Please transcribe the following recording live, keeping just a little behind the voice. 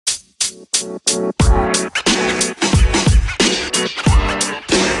What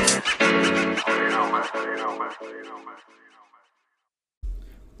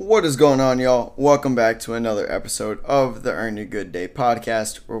is going on, y'all? Welcome back to another episode of the Earn Your Good Day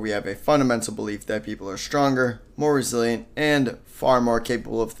podcast, where we have a fundamental belief that people are stronger, more resilient, and far more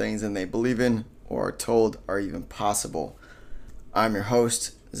capable of things than they believe in or are told are even possible. I'm your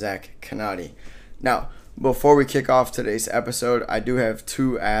host, Zach Canati. Now, before we kick off today's episode, I do have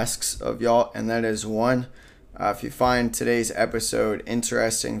two asks of y'all, and that is one, if you find today's episode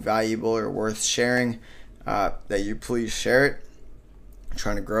interesting, valuable, or worth sharing, that you please share it. I'm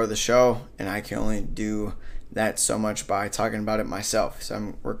trying to grow the show, and I can only do that so much by talking about it myself.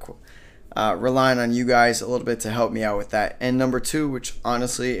 So I'm relying on you guys a little bit to help me out with that. And number two, which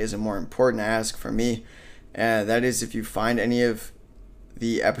honestly is a more important ask for me, that is if you find any of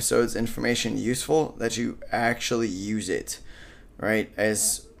the episode's information useful, that you actually use it, right?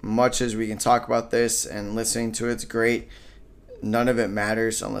 As much as we can talk about this and listening to it's great, none of it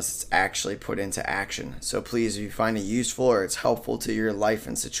matters unless it's actually put into action. So please, if you find it useful or it's helpful to your life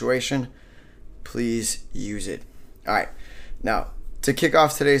and situation, please use it. All right. Now, to kick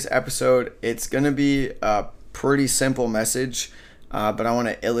off today's episode, it's going to be a pretty simple message, but I want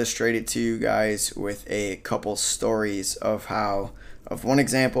to illustrate it to you guys with a couple stories of one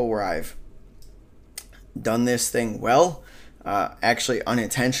example where I've done this thing well, actually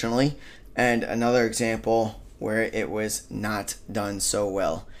unintentionally, and another example where it was not done so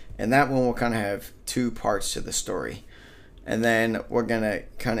well. And that one will kind of have two parts to the story. And then we're going to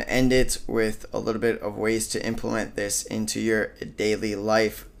kind of end it with a little bit of ways to implement this into your daily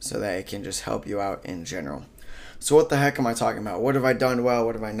life so that it can just help you out in general. So what the heck am I talking about? What have I done well?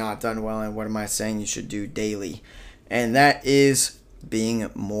 What have I not done well? And what am I saying you should do daily? And that is being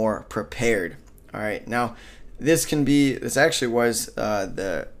more prepared. All right. Now, this actually was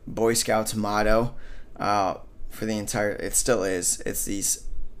the Boy Scouts motto for the entire, it still is. It's these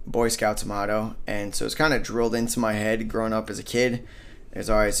Boy Scouts motto. And so it's kind of drilled into my head growing up as a kid.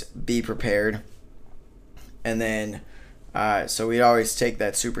 There's always be prepared. And then, so we'd always take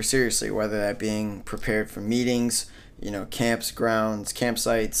that super seriously, whether that being prepared for meetings, camps, grounds,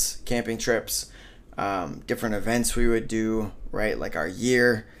 campsites, camping trips, different events we would do, right? Like our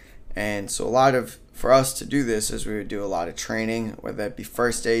year. And so for us to do this is we would do a lot of training, whether that be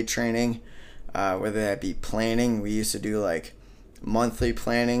first aid training, whether that be planning. We used to do like monthly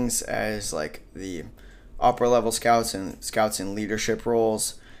plannings as like the upper level scouts and scouts in leadership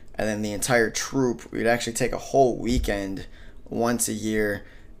roles. And then the entire troop, we'd actually take a whole weekend once a year,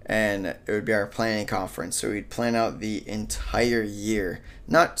 and it would be our planning conference. So we'd plan out the entire year,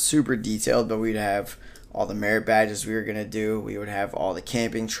 not super detailed, but we'd have all the merit badges we were going to do. We would have all the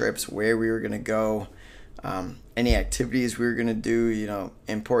camping trips, where we were going to go, any activities we were going to do,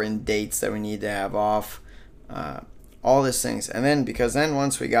 important dates that we need to have off, all these things. And then, because then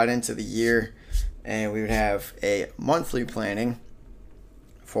once we got into the year, and we would have a monthly planning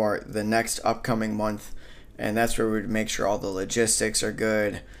for the next upcoming month, and that's where we would make sure all the logistics are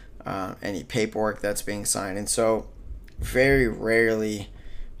good, any paperwork that's being signed. And so very rarely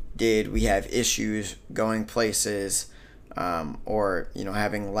did we have issues going places, or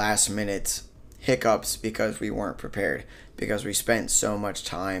having last minute hiccups because we weren't prepared, because we spent so much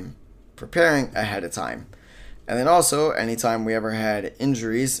time preparing ahead of time. And then also, anytime we ever had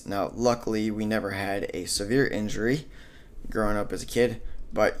injuries, now luckily we never had a severe injury growing up as a kid,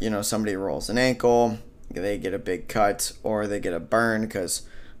 but somebody rolls an ankle, they get a big cut, or they get a burn, because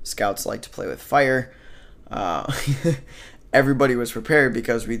scouts like to play with fire. Everybody was prepared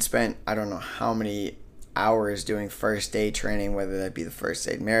because we'd spent I don't know how many hours doing first aid training, whether that be the first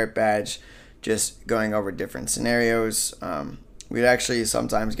aid merit badge, just going over different scenarios. We'd actually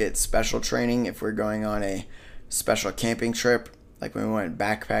sometimes get special training if we're going on a special camping trip, like when we went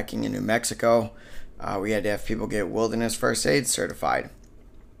backpacking in New Mexico. We had to have people get wilderness first aid certified.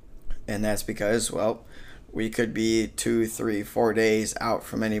 And that's because, we could be 2, 3, 4 days out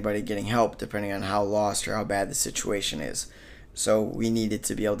from anybody getting help, depending on how lost or how bad the situation is. So we needed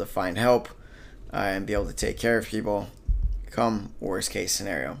to be able to find help and be able to take care of people come worst case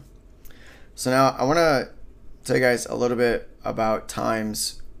scenario. So now I want to tell you guys a little bit about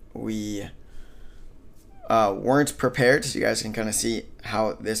times we weren't prepared, so you guys can kind of see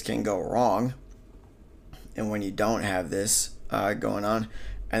how this can go wrong and when you don't have this going on.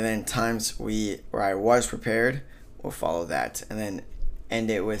 And then times where I was prepared, we'll follow that. And then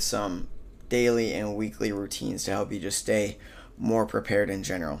end it with some daily and weekly routines to help you just stay more prepared in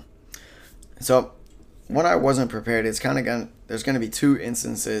general. So when I wasn't prepared, there's going to be two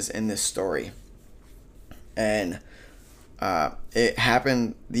instances in this story. And It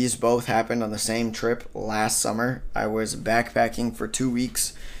happened, these both happened on the same trip last summer. I was backpacking for 2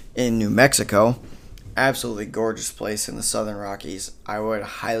 weeks in New Mexico. Absolutely gorgeous place in the Southern Rockies. I would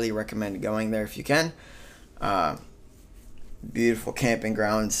highly recommend going there if you can. Beautiful camping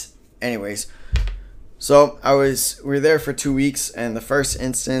grounds. Anyways, so we were there for 2 weeks, and the first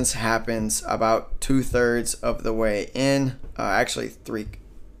instance happens about 2/3 of the way in. Actually, three.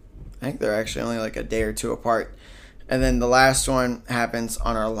 I think they're actually only like a day or two apart. And then the last one happens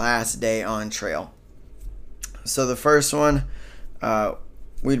on our last day on trail. So the first one,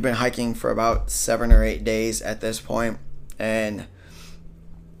 we'd been hiking for about 7 or 8 days at this point, and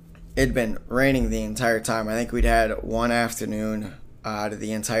it'd been raining the entire time. I think we'd had one afternoon out of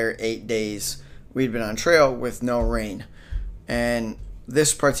the entire 8 days we'd been on trail with no rain. And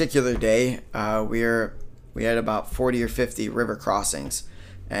this particular day, we had about 40 or 50 river crossings.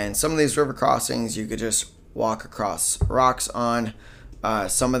 And some of these river crossings you could just walk across rocks on.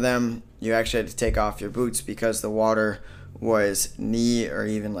 Some of them you actually had to take off your boots because the water was knee or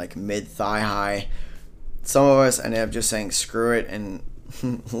even like mid-thigh high. Some of us ended up just saying screw it and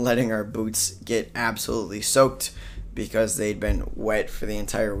letting our boots get absolutely soaked because they'd been wet for the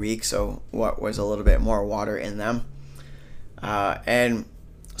entire week, so what was a little bit more water in them. And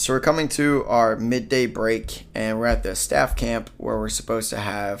so we're coming to our midday break, and we're at the staff camp where we're supposed to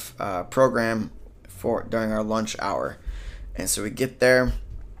have a program during our lunch hour. And so we get there.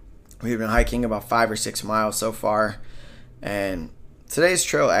 We've been hiking about 5 or 6 miles so far, and today's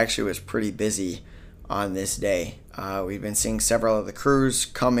trail actually was pretty busy on this day. We've been seeing several of the crews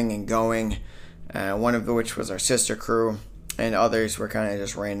coming and going, one of which was our sister crew, and others were kind of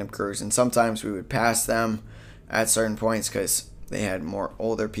just random crews. And sometimes we would pass them at certain points because they had more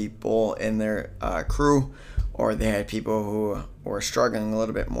older people in their crew, or they had people who were struggling a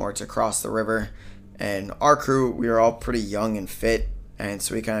little bit more to cross the river. And our crew, we were all pretty young and fit, and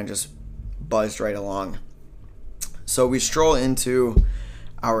so we kind of just buzzed right along. So we stroll into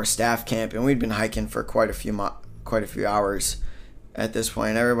our staff camp, and we'd been hiking for quite a few hours at this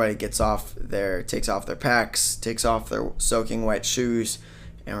point. Everybody takes off their packs, takes off their soaking wet shoes,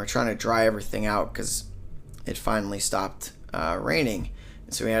 and we're trying to dry everything out because it finally stopped raining.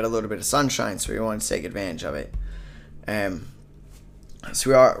 And so we had a little bit of sunshine, so we wanted to take advantage of it.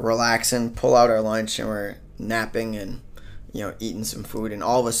 So we are relaxing, pull out our lunch, and we're napping and eating some food. And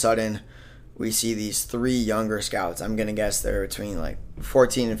all of a sudden, we see these 3 younger scouts. I'm gonna guess they're between like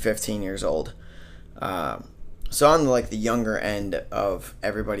 14 and 15 years old. So on like the younger end of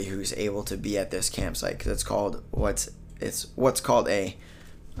everybody who's able to be at this campsite, because it's what's called a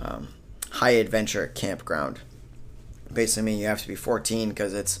high adventure campground. Basically, mean you have to be 14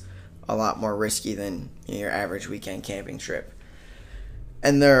 because it's a lot more risky than your average weekend camping trip.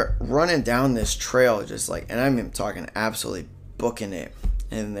 And they're running down this trail just like, and I'm talking absolutely booking it.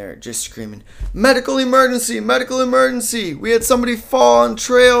 And they're just screaming, medical emergency, medical emergency. We had somebody fall on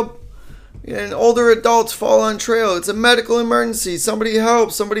trail. And older adults fall on trail. It's a medical emergency. Somebody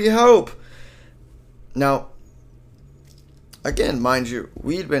help, somebody help. Now, again, mind you,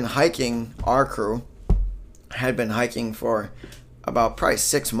 we'd been hiking, our crew had been hiking for about probably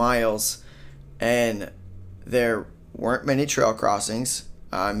 6 miles. And there weren't many trail crossings,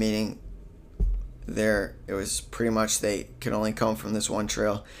 meaning it was pretty much they could only come from this one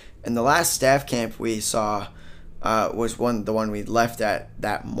trail. And the last staff camp we saw was the one we left at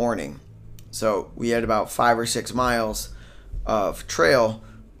that morning. So we had about 5 or 6 miles of trail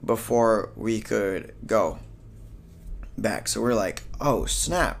before we could go back. So we're like, oh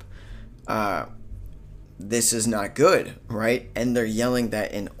snap, this is not good, right? And they're yelling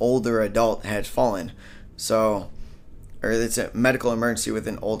that an older adult had fallen. Or it's a medical emergency with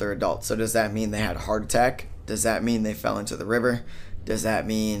an older adult. So does that mean they had a heart attack? Does that mean they fell into the river? Does that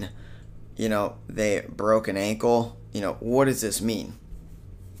mean, they broke an ankle? What does this mean?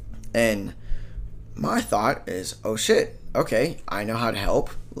 And my thought is, oh shit, okay, I know how to help.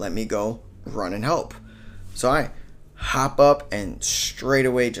 Let me go run and help. So I hop up and straight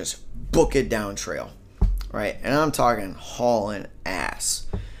away just book it down trail, right? And I'm talking hauling ass.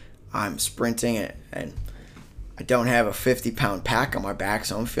 I'm sprinting it, and I don't have a 50-pound pack on my back,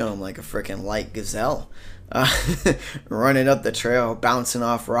 so I'm feeling like a freaking light gazelle. Running up the trail, bouncing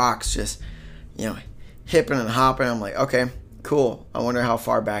off rocks, just, hipping and hopping. I'm like, okay, cool. I wonder how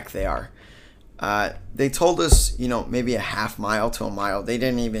far back they are. They told us, maybe a half mile to a mile. They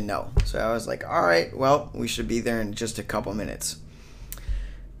didn't even know. So I was like, all right, well, we should be there in just a couple minutes.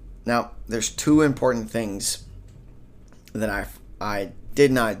 Now, there's 2 important things that I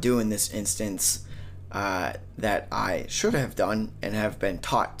did not do in this instance that I should have done and have been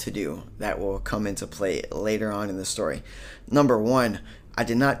taught to do that will come into play later on in the story. Number one, I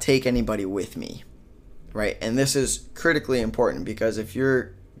did not take anybody with me, right? And this is critically important because if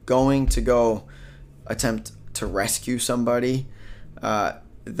you're going to go attempt to rescue somebody,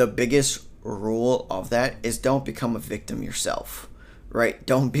 the biggest rule of that is don't become a victim yourself, right?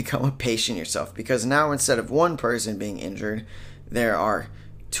 Don't become a patient yourself, because now instead of one person being injured, there are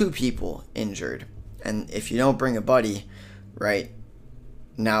two people injured. And if you don't bring a buddy, right,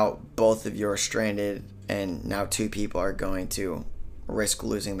 now both of you are stranded, and now two people are going to risk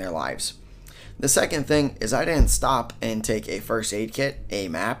losing their lives. The second thing is I didn't stop and take a first aid kit, a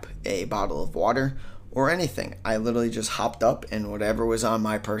map, a bottle of water, or anything. I literally just hopped up, and whatever was on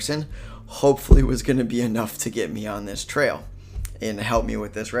my person hopefully was going to be enough to get me on this trail and help me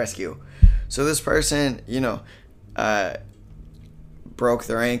with this rescue. So this person, broke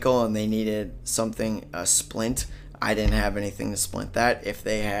their ankle and they needed something, a splint. I didn't have anything to splint that. If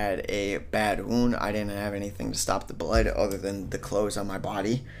they had a bad wound, I didn't have anything to stop the blood other than the clothes on my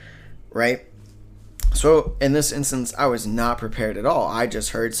body, right? So in this instance, I was not prepared at all. I just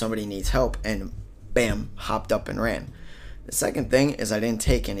heard somebody needs help and bam, hopped up and ran. The second thing is I didn't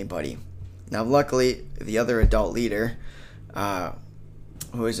take anybody. Now, luckily, the other adult leader,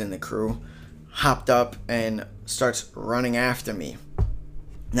 who was in the crew, hopped up and starts running after me.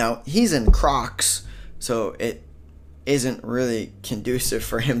 Now, he's in Crocs, so it isn't really conducive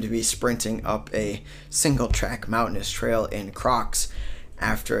for him to be sprinting up a single track mountainous trail in Crocs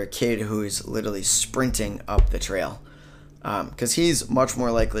after a kid who is literally sprinting up the trail. Because he's much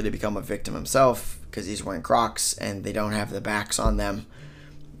more likely to become a victim himself because he's wearing Crocs and they don't have the backs on them.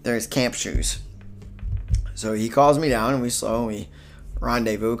 There's camp shoes. So he calls me down and we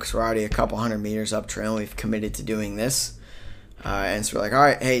rendezvous because we're already a couple hundred meters up trail. We've committed to doing this. And so we're like, all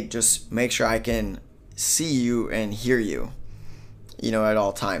right, hey, just make sure I can see you and hear you, at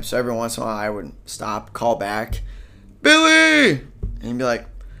all times. So every once in a while I would stop, call back, Billy! And he'd be like,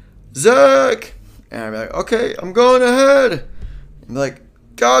 Zach! And I'd be like, okay, I'm going ahead. And be like,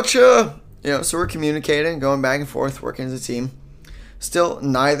 gotcha! So we're communicating, going back and forth, working as a team. Still,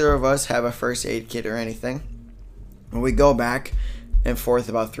 neither of us have a first aid kit or anything. And we go back and forth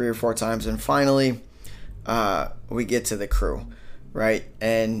about 3 or 4 times, and finally, we get to the crew, right?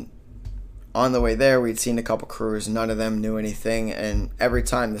 And on the way there, we'd seen a couple crews. None of them knew anything, and every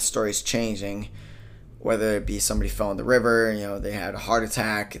time the story's changing, whether it be somebody fell in the river, they had a heart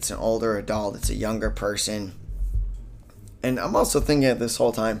attack, it's an older adult, it's a younger person. And I'm also thinking at this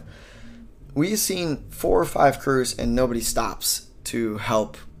whole time, we've seen 4 or 5 crews and nobody stops to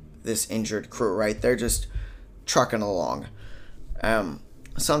help this injured crew, right? They're just trucking along.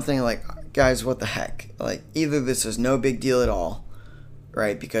 Something like, guys, what the heck? Like, either this is no big deal at all,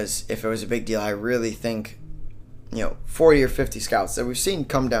 right? Because if it was a big deal, I really think, 40 or 50 scouts that we've seen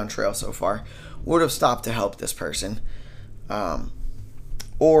come down trail so far would have stopped to help this person.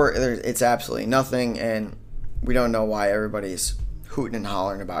 Or it's absolutely nothing, and we don't know why everybody's hooting and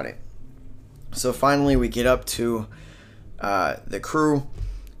hollering about it. So finally we get up to the crew,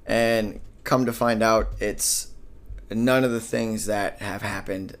 and come to find out it's none of the things that have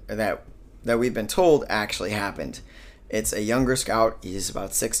happened that we've been told actually happened. It's a younger scout. He's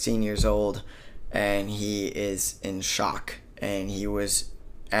about 16 years old, and he is in shock. And he was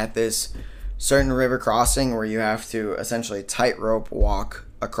at this certain river crossing where you have to essentially tightrope walk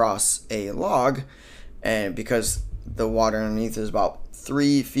across a log, and because the water underneath is about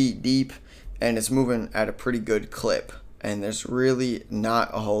 3 feet deep and it's moving at a pretty good clip, and there's really not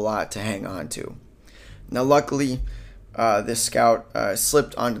a whole lot to hang on to. Now luckily this scout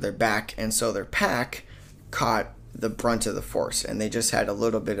slipped onto their back, and so their pack caught the brunt of the force, and they just had a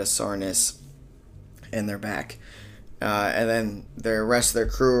little bit of soreness in their back. And then the rest of their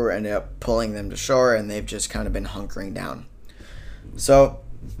crew ended up pulling them to shore, and they've just kind of been hunkering down. So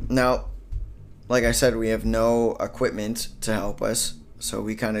now, like I said, we have no equipment to help us, so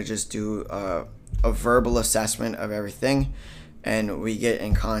we kind of just do a verbal assessment of everything, and we get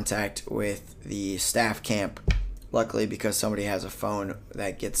in contact with the staff camp, luckily because somebody has a phone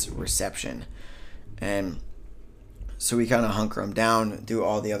that gets reception. And so we kind of hunker them down, do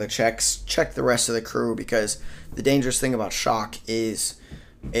all the other checks, check the rest of the crew, because the dangerous thing about shock is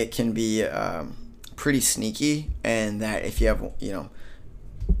it can be pretty sneaky, and that if you have,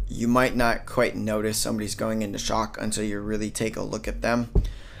 you might not quite notice somebody's going into shock until you really take a look at them.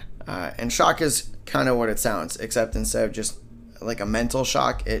 And shock is kind of what it sounds, except instead of just like a mental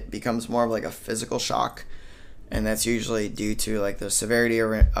shock, it becomes more of like a physical shock, and that's usually due to like the severity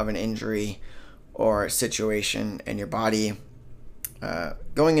of an injury or situation in your body.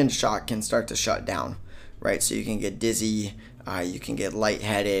 Going into shock can start to shut down. right? So you can get dizzy, you can get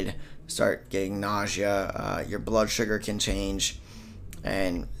lightheaded, start getting nausea, your blood sugar can change,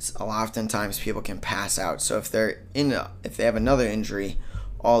 and oftentimes people can pass out. So if they have another injury,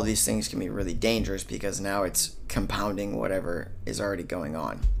 all these things can be really dangerous because now it's compounding whatever is already going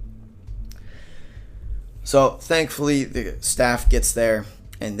on. So thankfully the staff gets there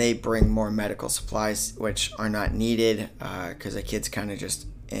and they bring more medical supplies, which are not needed because the kid's kind of just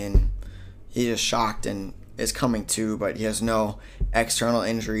he's just shocked and is coming to, but he has no external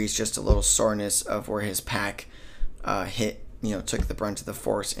injuries, just a little soreness of where his pack took the brunt of the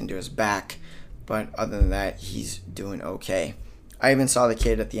force into his back. But other than that, he's doing okay. I even saw the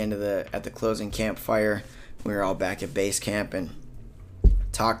kid at the closing campfire. We were all back at base camp and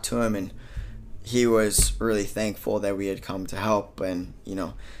talked to him, and he was really thankful that we had come to help. And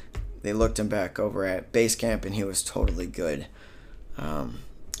they looked him back over at base camp, and he was totally good.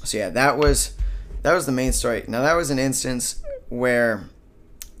 So yeah, that was the main story. Now that was an instance where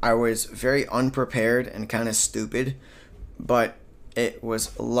I was very unprepared and kind of stupid, but it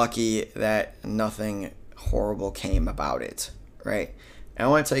was lucky that nothing horrible came about it, right? And I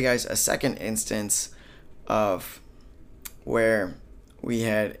want to tell you guys a second instance of where we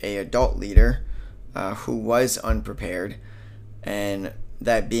had a adult leader who was unprepared, and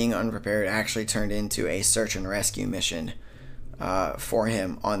that being unprepared actually turned into a search and rescue mission for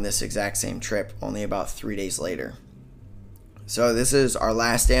him on this exact same trip, only about 3 days later. So this is our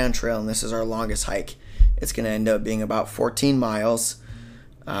last day on trail, and this is our longest hike. It's going to end up being about 14 miles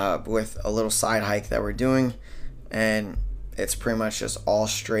with a little side hike that we're doing, and it's pretty much just all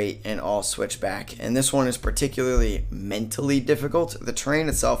straight and all switchback. And this one is particularly mentally difficult. The terrain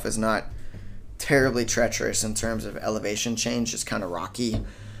itself is not terribly treacherous in terms of elevation change. It's kind of rocky,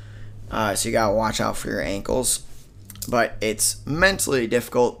 so you gotta watch out for your ankles. But it's mentally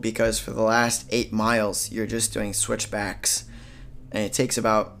difficult because for the last 8 miles you're just doing switchbacks, and it takes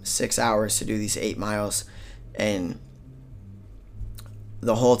about 6 hours to do these 8 miles, and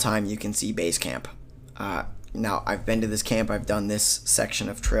the whole time you can see base camp. Now I've been to this camp, I've done this section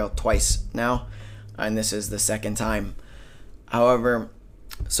of trail twice now, and this is the second time. However,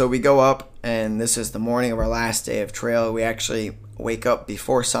 so we go up, and this is the morning of our last day of trail. We actually wake up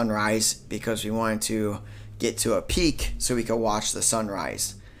before sunrise because we wanted to get to a peak so we could watch the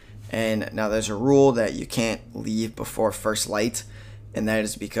sunrise. And now there's a rule that you can't leave before first light, and that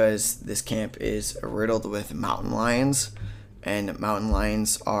is because this camp is riddled with mountain lions, and mountain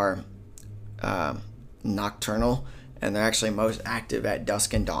lions are nocturnal, and they're actually most active at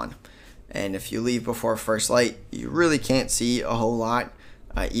dusk and dawn. And if you leave before first light, you really can't see a whole lot,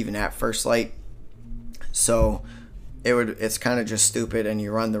 even at first light. So it's kind of just stupid, and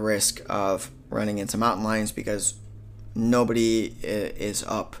you run the risk of running into mountain lions because nobody is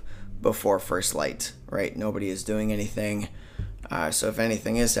up before first light, right? Nobody is doing anything. So if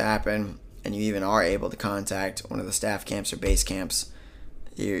anything is to happen, and you even are able to contact one of the staff camps or base camps,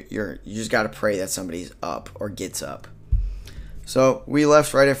 you just got to pray that somebody's up or gets up. So we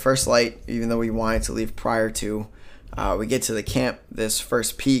left right at first light, even though we wanted to leave prior to. We get to the camp, this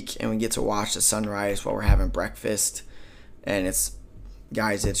first peak, and we get to watch the sunrise while we're having breakfast. And it's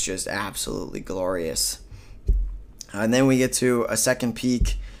just absolutely glorious. And then we get to a second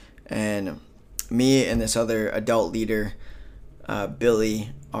peak, and me and this other adult leader, Billy,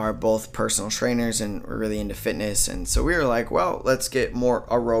 are both personal trainers, and we're really into fitness. And so we were like, well, let's get more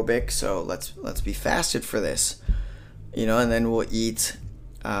aerobic, so let's be fasted for this, and then we'll eat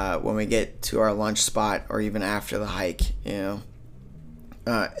when we get to our lunch spot or even after the hike, and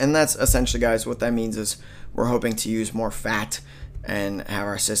that's essentially, guys, what that means is we're hoping to use more fat and have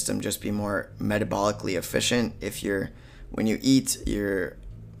our system just be more metabolically efficient. When you eat, you're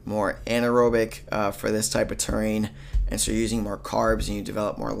more anaerobic for this type of terrain, and so you're using more carbs and you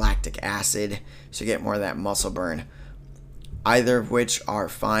develop more lactic acid, so you get more of that muscle burn, either of which are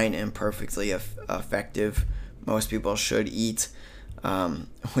fine and perfectly effective. Most people should eat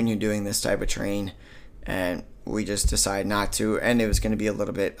when you're doing this type of terrain, and we just decided not to, and it was going to be a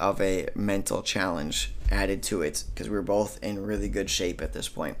little bit of a mental challenge added to it because we were both in really good shape at this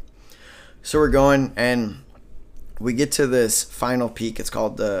point. So we're going, and we get to this final peak. It's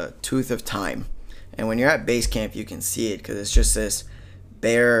called the Tooth of Time, and when you're at base camp you can see it because it's just this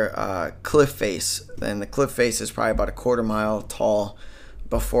bare cliff face, and the cliff face is probably about a quarter mile tall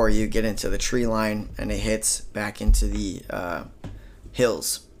before you get into the tree line, and it hits back into the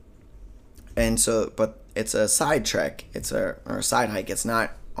hills. And so, but it's a side trek, or a side hike, it's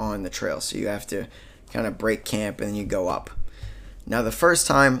not on the trail, so you have to kind of break camp and then you go up. Now the first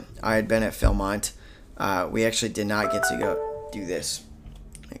time I had been at Philmont, we actually did not get to go do this.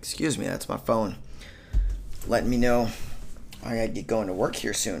 Excuse me, that's my phone. letting me know I gotta get going to work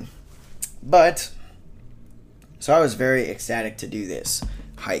here soon. But so I was very ecstatic to do this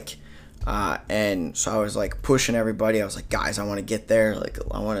hike, and so I was like pushing everybody. I was like, guys, I want to get there. Like,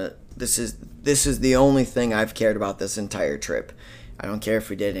 I want to. This is the only thing I've cared about this entire trip. I don't care if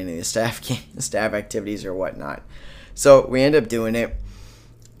we did any of the staff activities or whatnot. So we end up doing it,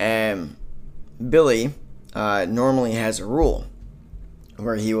 and Billy normally has a rule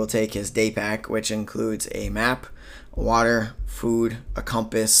where he will take his day pack, which includes a map, water, food, a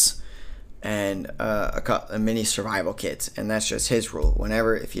compass, and a mini survival kit. And that's just his rule.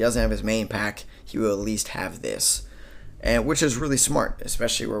 If he doesn't have his main pack, he will at least have this, and which is really smart,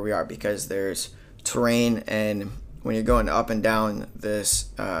 especially where we are, because there's terrain, and when you're going up and down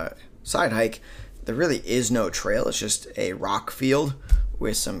this side hike, there really is no trail. It's just a rock field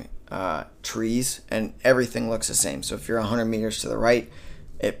with some trees, and everything looks the same. So if you're 100 meters to the right,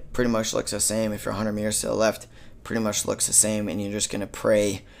 it pretty much looks the same. If you're 100 meters to the left, pretty much looks the same, and you're just going to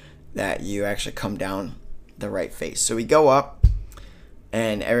pray that you actually come down the right face. So we go up,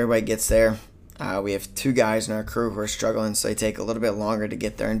 and everybody gets there. We have 2 guys in our crew who are struggling, so they take a little bit longer to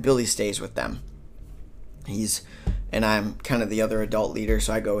get there, and Billy stays with them. And I'm kind of the other adult leader,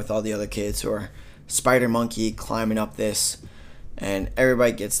 so I go with all the other kids who are spider monkey climbing up this, and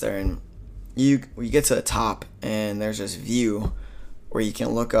everybody gets there, and you get to the top, and there's this view where you can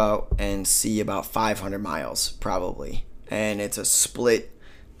look out and see about 500 miles probably, and it's a split.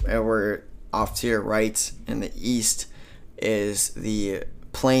 We're off to your right in the east is the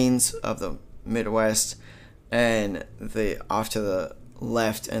plains of the Midwest, and off to the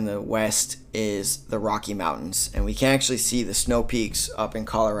left in the west is the Rocky Mountains, and we can actually see the snow peaks up in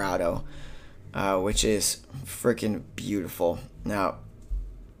Colorado, which is freaking beautiful. Now,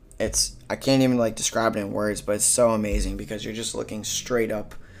 I can't even like describe it in words, but it's so amazing because you're just looking straight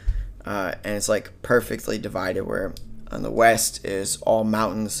up, and it's like perfectly divided, where on the west is all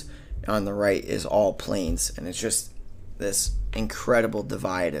mountains, on the right is all plains, and it's just this incredible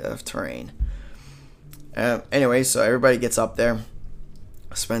divide of terrain. Anyway, so everybody gets up there,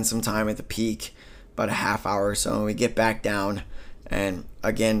 spend some time at the peak, about a half hour or so, and we get back down. And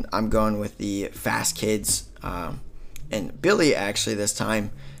again, I'm going with the fast kids, and Billy actually this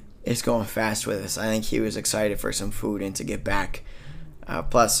time is going fast with us. I think he was excited for some food and to get back.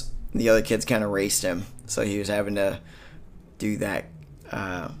 Plus, the other kids kind of raced him, so he was having to do that.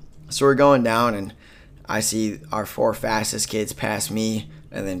 So we're going down, and I see our 4 fastest kids pass me,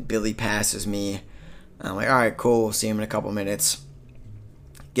 and then Billy passes me. I'm like, all right, cool, we'll see him in a couple minutes.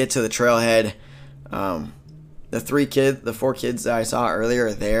 Get to the trailhead. The 4 kids that I saw earlier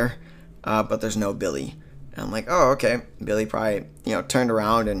are there, but there's no Billy. And I'm like, oh, okay. Billy probably, turned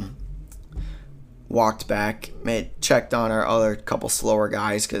around and walked back, checked on our other couple slower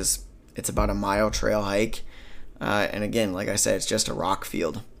guys, because it's about a mile trail hike. And again, like I said, it's just a rock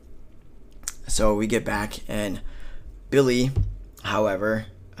field. So we get back, and Billy, however,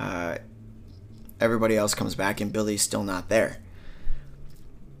 everybody else comes back, and Billy's still not there.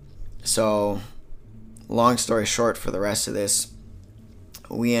 So, long story short, for the rest of this,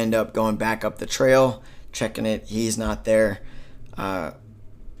 we end up going back up the trail, checking it. He's not there.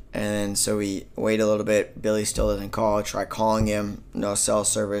 And so we wait a little bit. Billy still doesn't call. Try calling him. No cell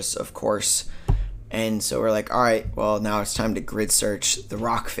service, of course. And so we're like, all right, well, now it's time to grid search the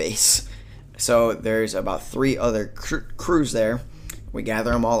rock face. So there's about 3 other crews there. We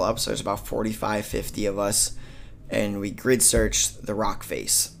gather them all up. So there's about 45, 50 of us. And we grid search the rock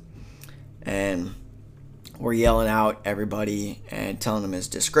face. And we're yelling out everybody and telling him his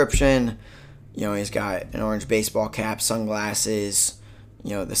description. He's got an orange baseball cap, sunglasses,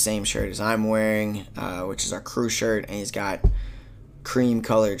 the same shirt as I'm wearing, which is our crew shirt. And he's got cream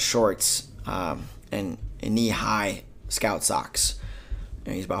colored shorts and knee-high Scout socks.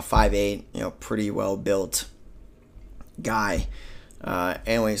 He's about 5'8", pretty well built guy.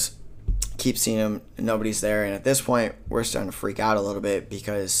 Anyways, keep seeing him, nobody's there. And at this point, we're starting to freak out a little bit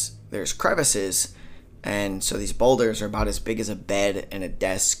because there's crevices, and so these boulders are about as big as a bed and a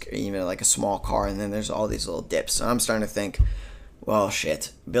desk, or even like a small car, and then there's all these little dips. So I'm starting to think, well,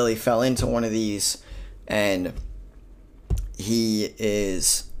 shit, Billy fell into one of these, and he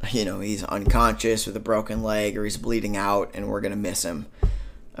is, he's unconscious with a broken leg, or he's bleeding out, and we're gonna miss him.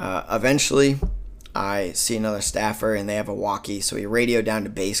 Eventually, I see another staffer, and they have a walkie, so we radio down to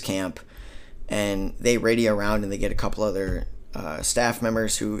base camp, and they radio around, and they get a couple other staff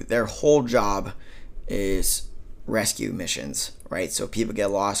members who their whole job is rescue missions, right? So people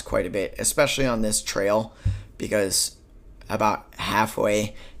get lost quite a bit, especially on this trail, because about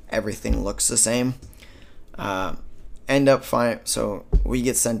halfway everything looks the same. End up fine. So we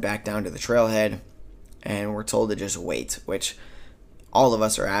get sent back down to the trailhead. and we're told to just wait, which all of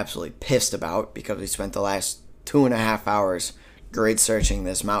us are absolutely pissed about because we spent the last 2.5 hours grade searching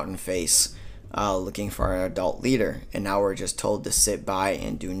this mountain face, looking for an adult leader, and now we're just told to sit by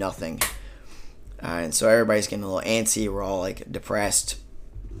and do nothing. And so everybody's getting a little antsy. We're all like depressed,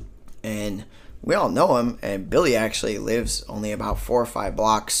 and we all know him. And Billy actually lives only about 4 or 5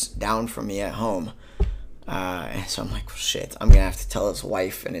 blocks down from me at home. And so I'm like, well, shit, I'm gonna have to tell his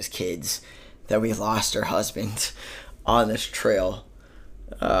wife and his kids that we lost her husband on this trail.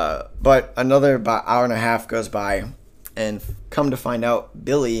 But another about hour and a half goes by, and come to find out,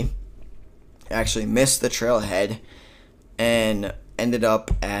 Billy actually missed the trailhead and ended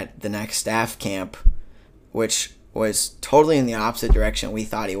up at the next staff camp, which was totally in the opposite direction we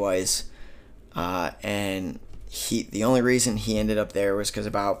thought he was. And the only reason he ended up there was because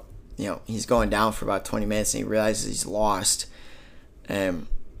he's going down for about 20 minutes and he realizes he's lost.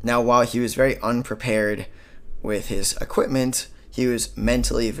 Now, while he was very unprepared with his equipment, he was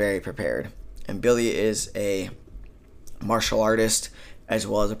mentally very prepared. And Billy is a martial artist as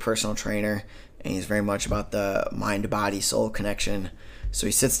well as a personal trainer, and he's very much about the mind-body-soul connection. So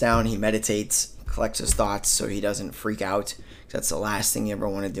he sits down, he meditates, collects his thoughts so he doesn't freak out. That's the last thing you ever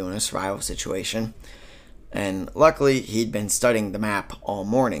want to do in a survival situation. And luckily, he'd been studying the map all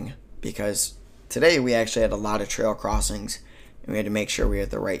morning, because today we actually had a lot of trail crossings and we had to make sure we were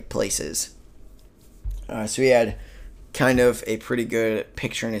at the right places. So he had kind of a pretty good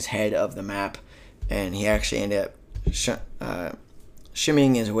picture in his head of the map, and he actually ended up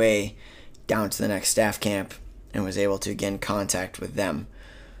shimmying his way down to the next staff camp and was able to get in contact with them.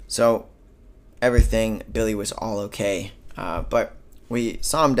 So Billy was all okay. But we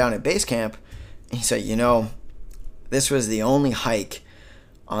saw him down at base camp, and he said, this was the only hike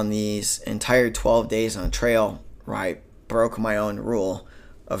on these entire 12 days on trail where I broke my own rule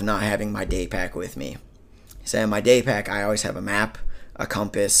of not having my day pack with me. He said, in my day pack, I always have a map, a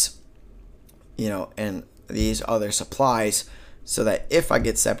compass, and these other supplies so that if I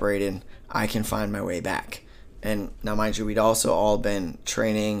get separated, I can find my way back. And now, mind you, we'd also all been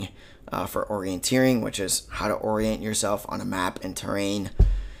training for orienteering, which is how to orient yourself on a map and terrain.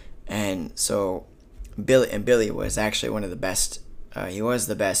 And so Billy was actually one of the best. He was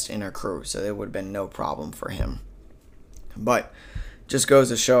the best in our crew, so there would have been no problem for him. But just goes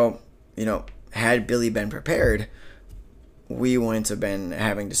to show, had Billy been prepared, we wouldn't have been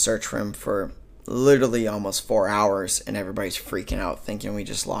having to search for him for literally almost 4 hours, and everybody's freaking out thinking we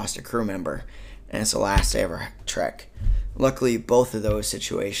just lost a crew member and it's the last day of our trek. Luckily, both of those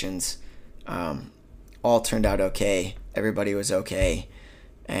situations all turned out okay. Everybody was okay,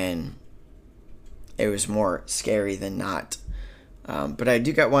 and it was more scary than not. But I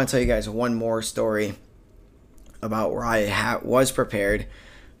want to tell you guys one more story about where I was prepared,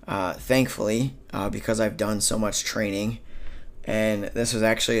 thankfully, because I've done so much training. And this was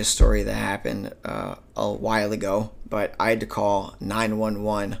actually a story that happened a while ago, but I had to call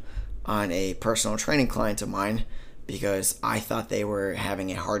 911 on a personal training client of mine because I thought they were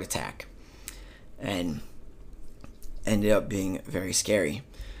having a heart attack, and ended up being very scary.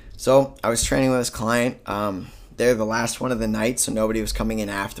 So I was training with this client. They're the last one of the night, so nobody was coming in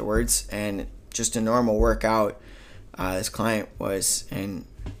afterwards, and just a normal workout. This client was an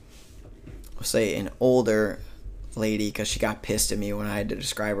older lady, because she got pissed at me when I had to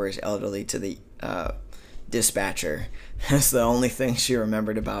describe her as elderly to the dispatcher. That's the only thing she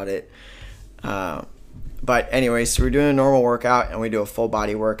remembered about it. But anyway, so we're doing a normal workout, and we do a full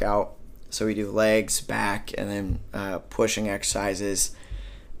body workout. So we do legs, back, and then pushing exercises.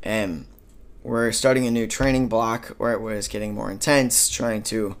 And we're starting a new training block where it was getting more intense, trying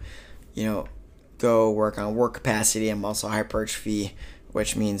to, go work on work capacity and muscle hypertrophy,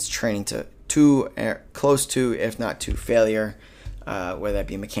 which means training to close to, if not to, failure, whether that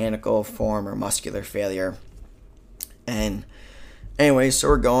be mechanical form or muscular failure. And anyway, so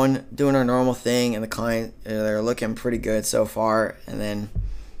we're doing our normal thing, and the client, they're looking pretty good so far. And then,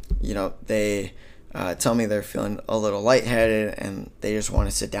 they tell me they're feeling a little lightheaded and they just want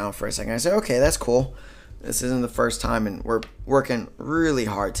to sit down for a second. I say, okay, that's cool. This isn't the first time, and we're working really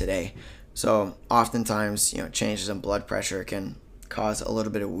hard today. So oftentimes, changes in blood pressure can cause a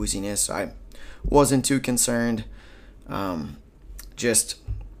little bit of wooziness. So I wasn't too concerned. Just,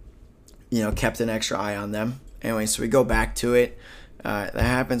 kept an extra eye on them. Anyway, so we go back to it. That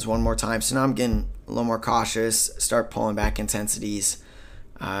happens one more time. So now I'm getting a little more cautious, start pulling back intensities,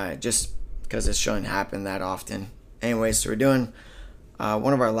 just because it shouldn't happen that often. Anyway, so we're doing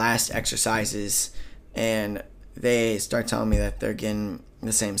one of our last exercises, and they start telling me that they're getting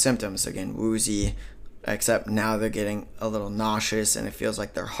the same symptoms. They're getting woozy, except now they're getting a little nauseous, and it feels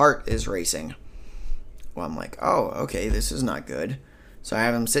like their heart is racing. Well, I'm like, oh, okay, this is not good. So I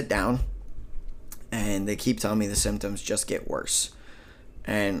have them sit down, and they keep telling me the symptoms just get worse.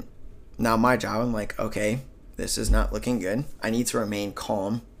 And now my job, I'm like, okay, this is not looking good. I need to remain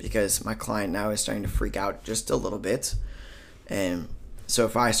calm because my client now is starting to freak out just a little bit. And so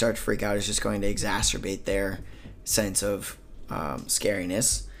if I start to freak out, it's just going to exacerbate their sense of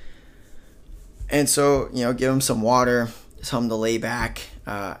scariness. And so, give them some water, tell them to lay back,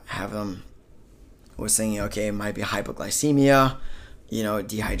 have them, was thinking, okay, it might be hypoglycemia,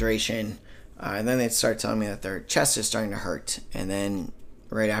 dehydration. And then they start telling me that their chest is starting to hurt. And then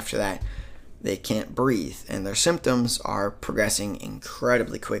right after that, they can't breathe. And their symptoms are progressing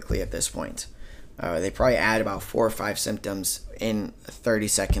incredibly quickly at this point. They probably add about 4 or 5 symptoms in 30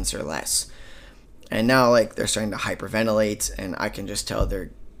 seconds or less. And now, they're starting to hyperventilate, and I can just tell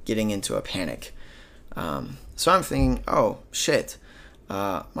they're getting into a panic. So I'm thinking, oh, shit.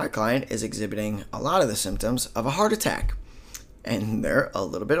 My client is exhibiting a lot of the symptoms of a heart attack. And they're a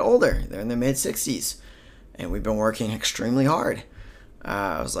little bit older. They're in their mid-60s. And we've been working extremely hard.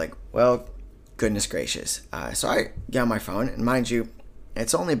 I was like, well, goodness gracious. So I get on my phone, and mind you,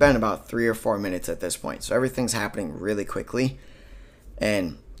 it's only been about 3 or 4 minutes at this point. So everything's happening really quickly.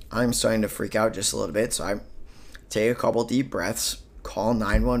 And I'm starting to freak out just a little bit. So I take a couple deep breaths, call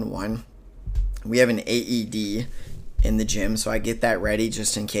 911. We have an AED in the gym, so I get that ready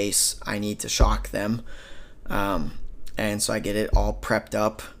just in case I need to shock them. And so I get it all prepped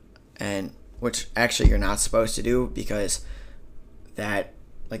up, and which actually you're not supposed to do, because that,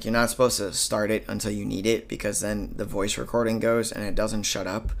 you're not supposed to start it until you need it, because then the voice recording goes and it doesn't shut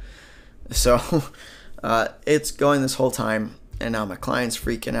up. So it's going this whole time, and now my client's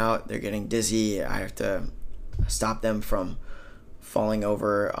freaking out. They're getting dizzy. I have to stop them from falling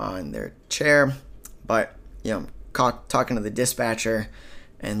over on their chair. But, I'm talking to the dispatcher,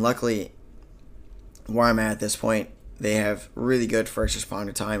 and luckily where I'm at this point, they have really good first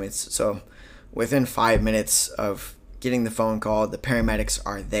responder time. So within 5 minutes of getting the phone call, the paramedics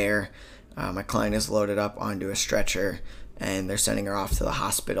are there. My client is loaded up onto a stretcher, and they're sending her off to the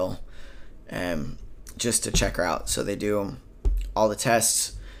hospital just to check her out. So they do all the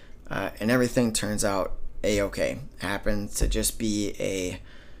tests, and everything turns out A-okay. Happens to just be a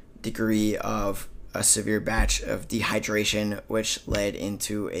degree of a severe batch of dehydration, which led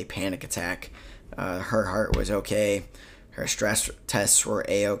into a panic attack. Her heart was okay. Her stress tests were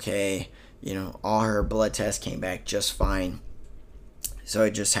A-okay. All her blood tests came back just fine. So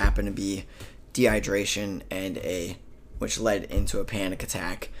it just happened to be dehydration which led into a panic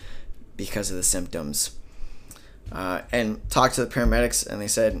attack because of the symptoms. And talked to the paramedics, and they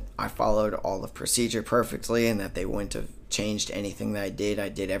said I followed all the procedure perfectly, and that they wouldn't have changed anything that I did. I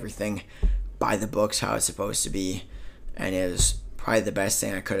did everything by the books, how it's supposed to be, and it was probably the best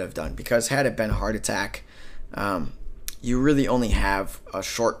thing I could have done, because had it been a heart attack, you really only have a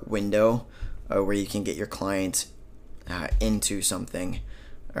short window where you can get your client into something,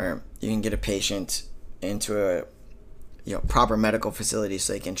 or you can get a patient into a proper medical facility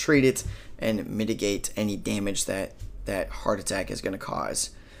so they can treat it and mitigate any damage that heart attack is going to cause.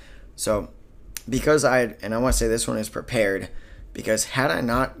 So because I want to say this one is prepared, because had I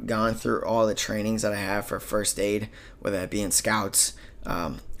not gone through all the trainings that I have for first aid, whether that be in Scouts,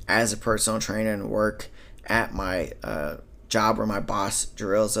 as a personal trainer, and work at my job where my boss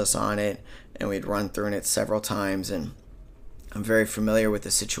drills us on it, and we'd run through it several times, and I'm very familiar with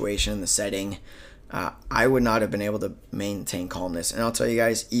the situation, the setting, I would not have been able to maintain calmness. And I'll tell you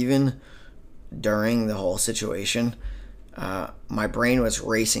guys, even during the whole situation, my brain was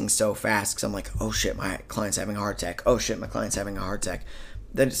racing so fast, because I'm like, oh shit, my client's having a heart attack. Oh shit, my client's having a heart attack.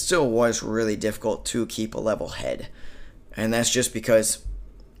 That it still was really difficult to keep a level head. And that's just because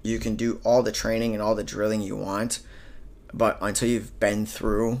you can do all the training and all the drilling you want, but until you've been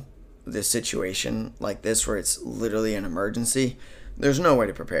through this situation like this, where it's literally an emergency, there's no way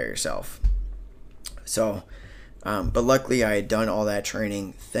to prepare yourself. So, but luckily I had done all that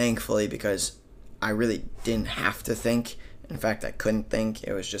training, thankfully, because I really didn't have to think. In fact, I couldn't think.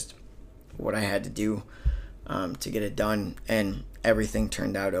 It was just what I had to do to get it done, and everything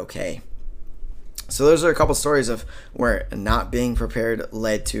turned out okay. So those are a couple stories of where not being prepared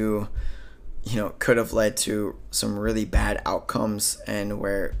led to, could have led to some really bad outcomes, and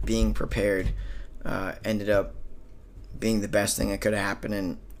where being prepared ended up being the best thing that could have happened,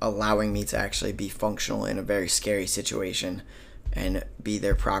 and allowing me to actually be functional in a very scary situation and be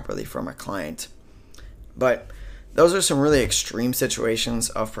there properly for my client. But those are some really extreme situations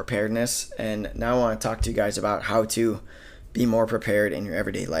of preparedness, and now I want to talk to you guys about how to be more prepared in your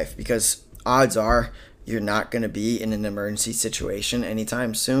everyday life, because odds are you're not going to be in an emergency situation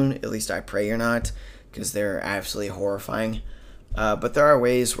anytime soon. At least I pray you're not. because they're absolutely horrifying. But there are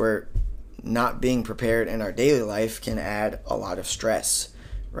ways where not being prepared in our daily life can add a lot of stress,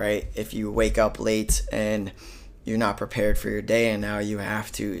 right? If you wake up late and you're not prepared for your day, and now you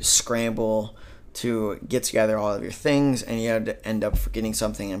have to scramble to get together all of your things, and you end up forgetting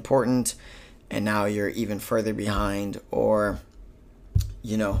something important, and now you're even further behind. Or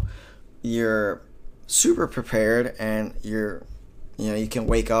you're super prepared, and you can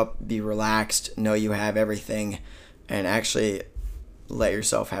wake up, be relaxed, know you have everything, and actually let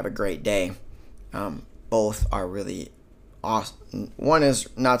yourself have a great day. Both are really awesome. One is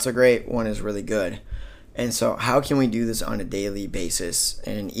not so great, one is really good. And so how can we do this on a daily basis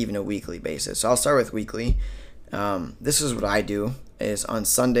and even a weekly basis? So I'll start with weekly. This is what I do, is on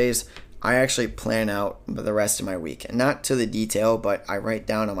Sundays, I actually plan out the rest of my week. And not to the detail, but I write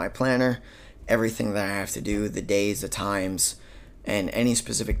down on my planner everything that I have to do, the days, the times, and any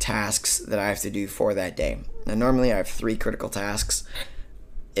specific tasks that I have to do for that day. Now, normally I have 3 critical tasks.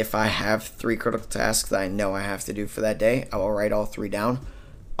 If I have 3 critical tasks that I know I have to do for that day, I will write all 3 down.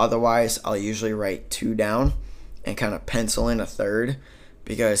 Otherwise, I'll usually write 2 down and kind of pencil in a third,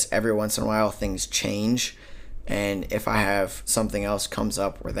 because every once in a while things change. And if I have something else comes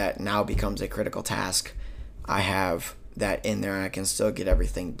up where that now becomes a critical task, I have that in there and I can still get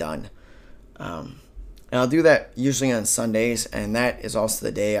everything done. And I'll do that usually on Sundays, and that is also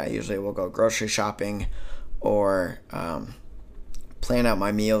the day I usually will go grocery shopping or plan out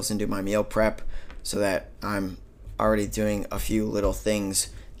my meals and do my meal prep, so that I'm already doing a few little things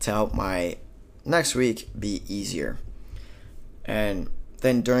to help my next week be easier. And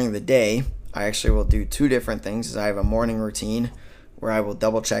then during the day, I actually will do 2 different things. I have a morning routine where I will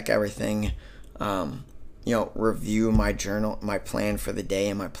double check everything, review my journal, my plan for the day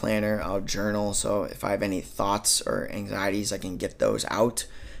in my planner. I'll journal, so if I have any thoughts or anxieties, I can get those out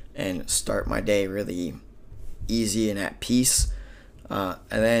and start my day really easy and at peace. And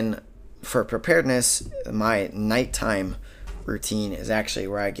then for preparedness, my nighttime routine is actually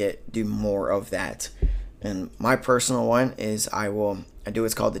where I do more of that. And my personal one is I do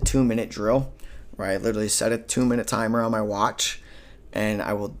what's called the 2-minute drill, where I literally set a 2-minute timer on my watch, and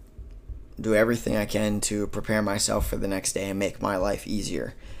I will do everything I can to prepare myself for the next day and make my life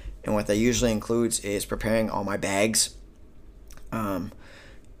easier. And what that usually includes is preparing all my bags,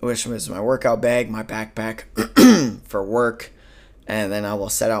 which is my workout bag, my backpack for work, and then I will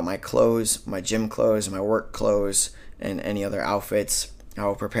set out my clothes, my gym clothes, my work clothes, and any other outfits. I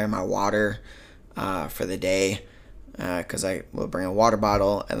will prepare my water for the day, because I will bring a water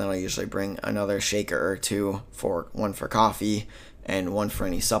bottle, and then I'll usually bring another shaker or 2, one for coffee and one for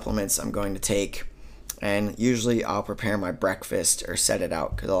any supplements I'm going to take. And usually I'll prepare my breakfast or set it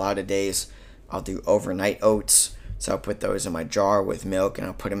out, because a lot of days I'll do overnight oats, so I'll put those in my jar with milk and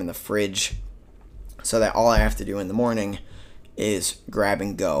I'll put them in the fridge, so that all I have to do in the morning is grab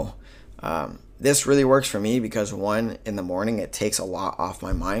and go. This really works for me because, one, in the morning it takes a lot off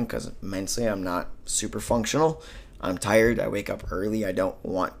my mind, because mentally I'm not super functional. I'm tired. I wake up early. I don't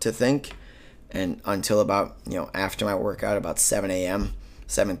want to think. And until about, after my workout, about 7 a.m.,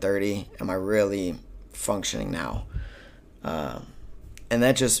 7:30, am I really functioning now? And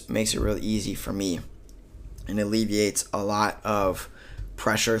that just makes it really easy for me, and alleviates a lot of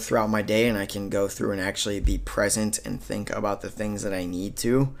pressure throughout my day, and I can go through and actually be present and think about the things that I need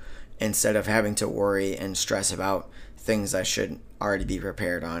to, instead of having to worry and stress about things I should already be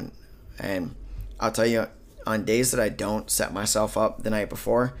prepared on. And I'll tell you, on days that I don't set myself up the night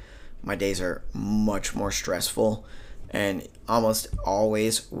before, my days are much more stressful, and almost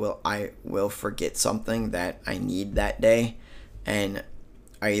always I will forget something that I need that day, and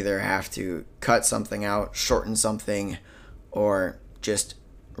I either have to cut something out, shorten something, or just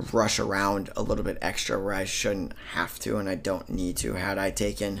rush around a little bit extra where I shouldn't have to and I don't need to. Had I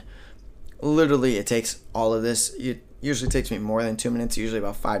taken, literally it takes all of this, it usually takes me more than 2 minutes, usually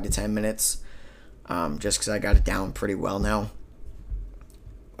about 5 to 10 minutes, just because I got it down pretty well now.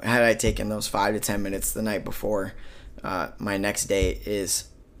 Had I taken those 5 to 10 minutes the night before, my next day is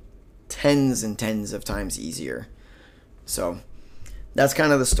tens and tens of times easier. So that's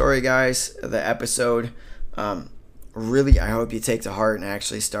kind of the story, guys, the episode. Really, I hope you take to heart and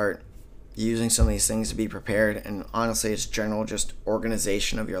actually start using some of these things to be prepared. And honestly, it's general just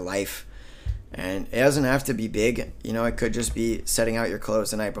organization of your life. And it doesn't have to be big. It could just be setting out your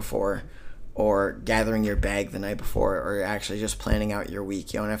clothes the night before, or gathering your bag the night before, or actually just planning out your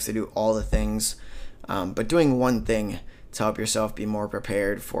week. You don't have to do all the things, but doing one thing to help yourself be more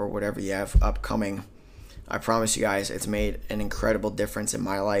prepared for whatever you have upcoming. I promise you guys, it's made an incredible difference in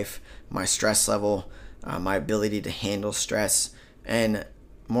my life, my stress level, my ability to handle stress, and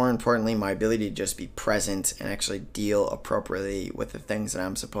more importantly, my ability to just be present and actually deal appropriately with the things that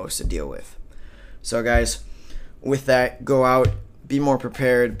I'm supposed to deal with. So guys, with that, go out, be more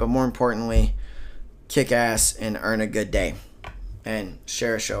prepared, but more importantly, kick ass and earn a good day. And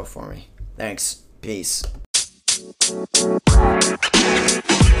share a show for me. Thanks. Peace.